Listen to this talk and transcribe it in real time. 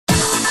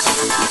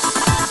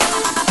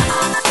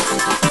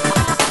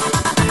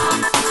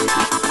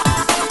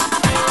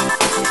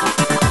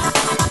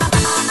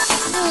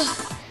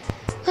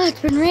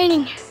It's been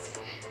raining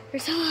for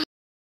so long.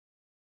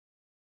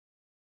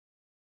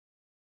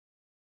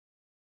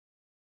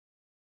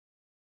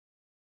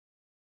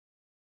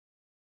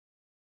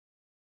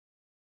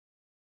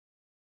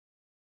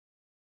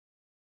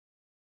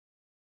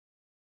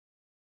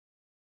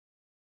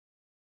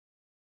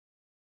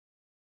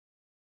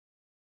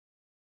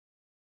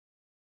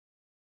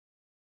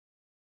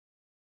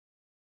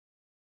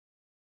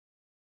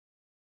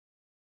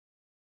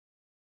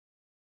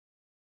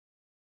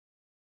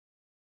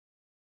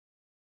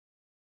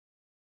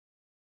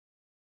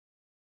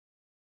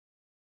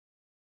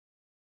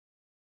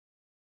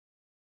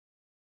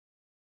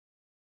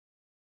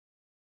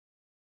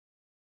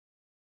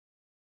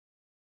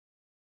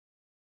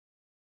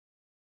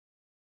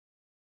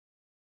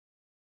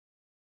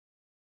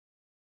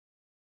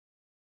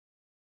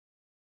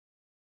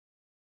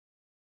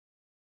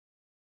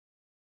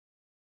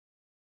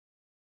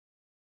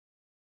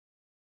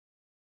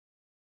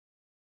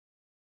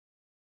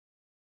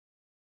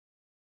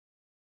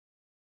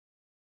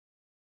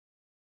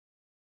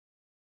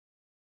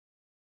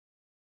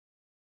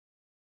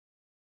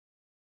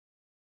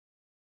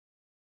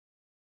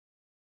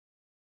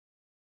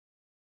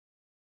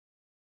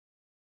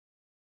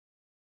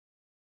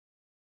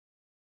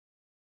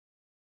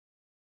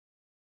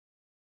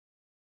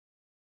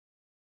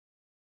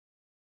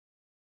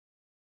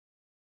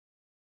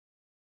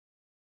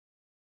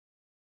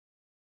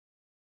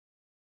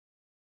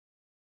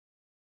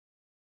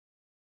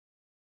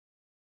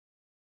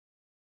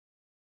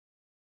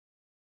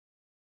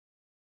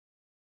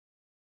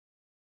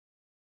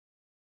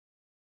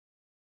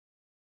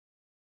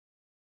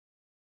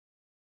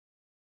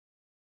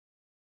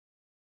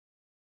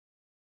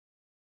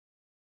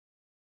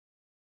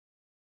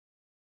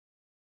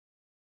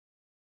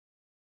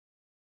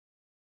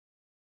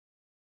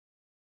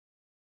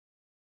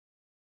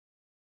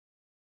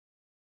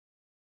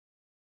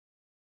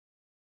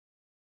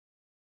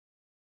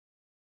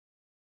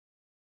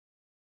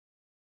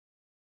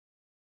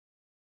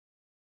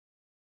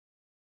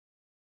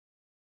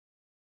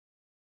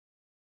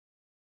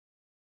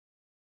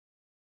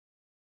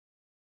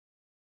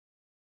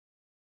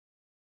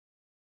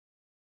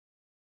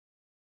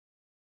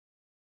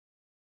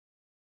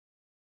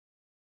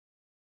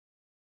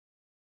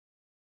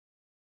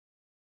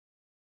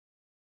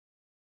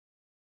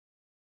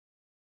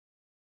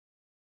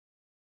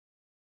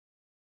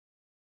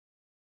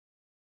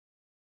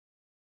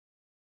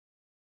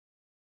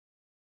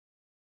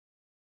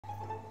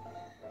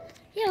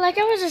 Yeah, like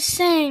I was just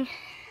saying.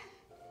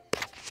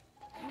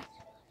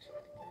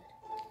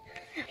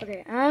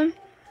 Okay,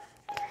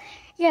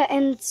 yeah,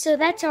 and so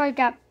that's how I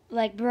got,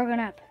 like, broken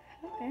up.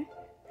 Okay.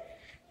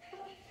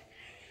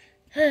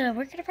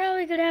 We're gonna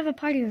probably go to have a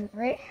party,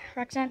 right,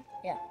 Roxanne?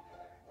 Yeah.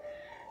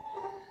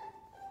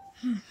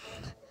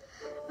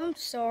 I'm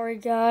sorry,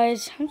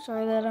 guys. I'm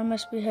sorry that I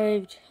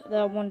misbehaved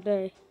that one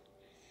day.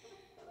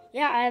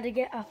 Yeah, I had to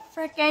get a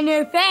freaking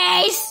new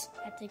face!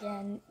 I had to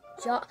get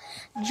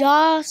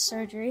jaw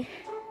surgery.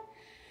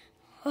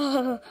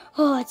 Oh,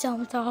 it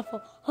sounds awful.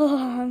 Oh,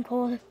 I'm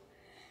cold.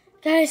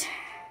 Guys,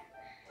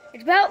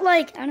 it's about,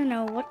 like, I don't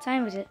know, what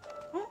time is it?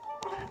 Let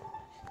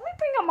me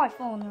bring up my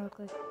phone real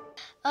quick.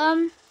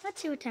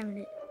 Let's see what time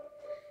it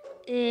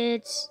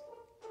is.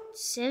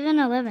 It's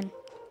 7:11.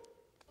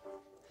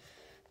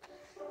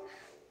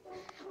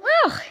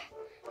 Wow,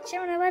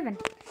 7:11.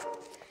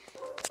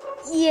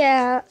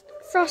 Yeah,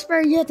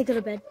 Frostberry, you have to go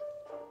to bed.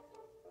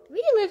 Do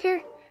we live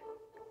here?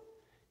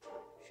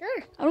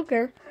 Sure, I don't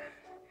care.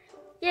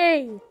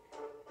 Yay.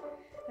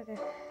 Okay,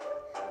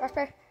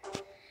 Frostberry,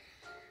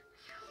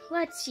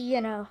 let's,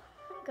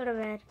 go to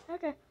bed.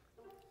 Okay.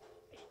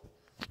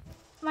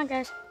 Come on,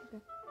 guys.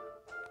 Okay.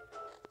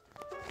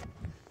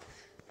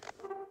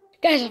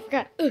 Guys, I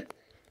forgot.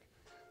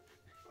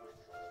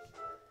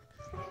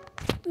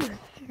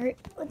 Alright,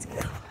 let's go.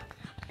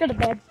 Go to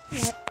bed.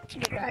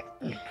 Good night.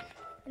 Good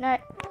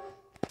night.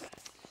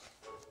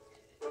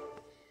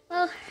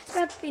 Well, it's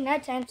about to be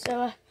nighttime, so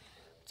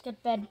let's get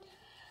to bed.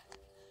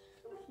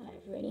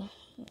 Alright, ready.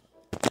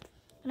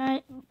 Good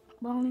night,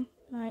 Bonnie.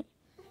 Good night.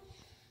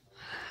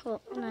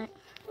 Well, good night.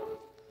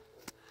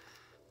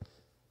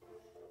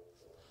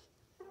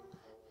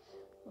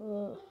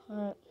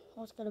 Alright,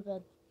 let's go to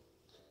bed.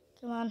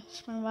 Come on,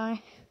 swing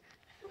by.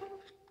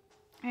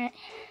 Alright.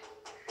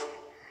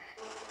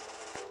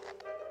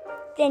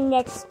 The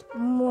next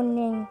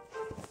morning.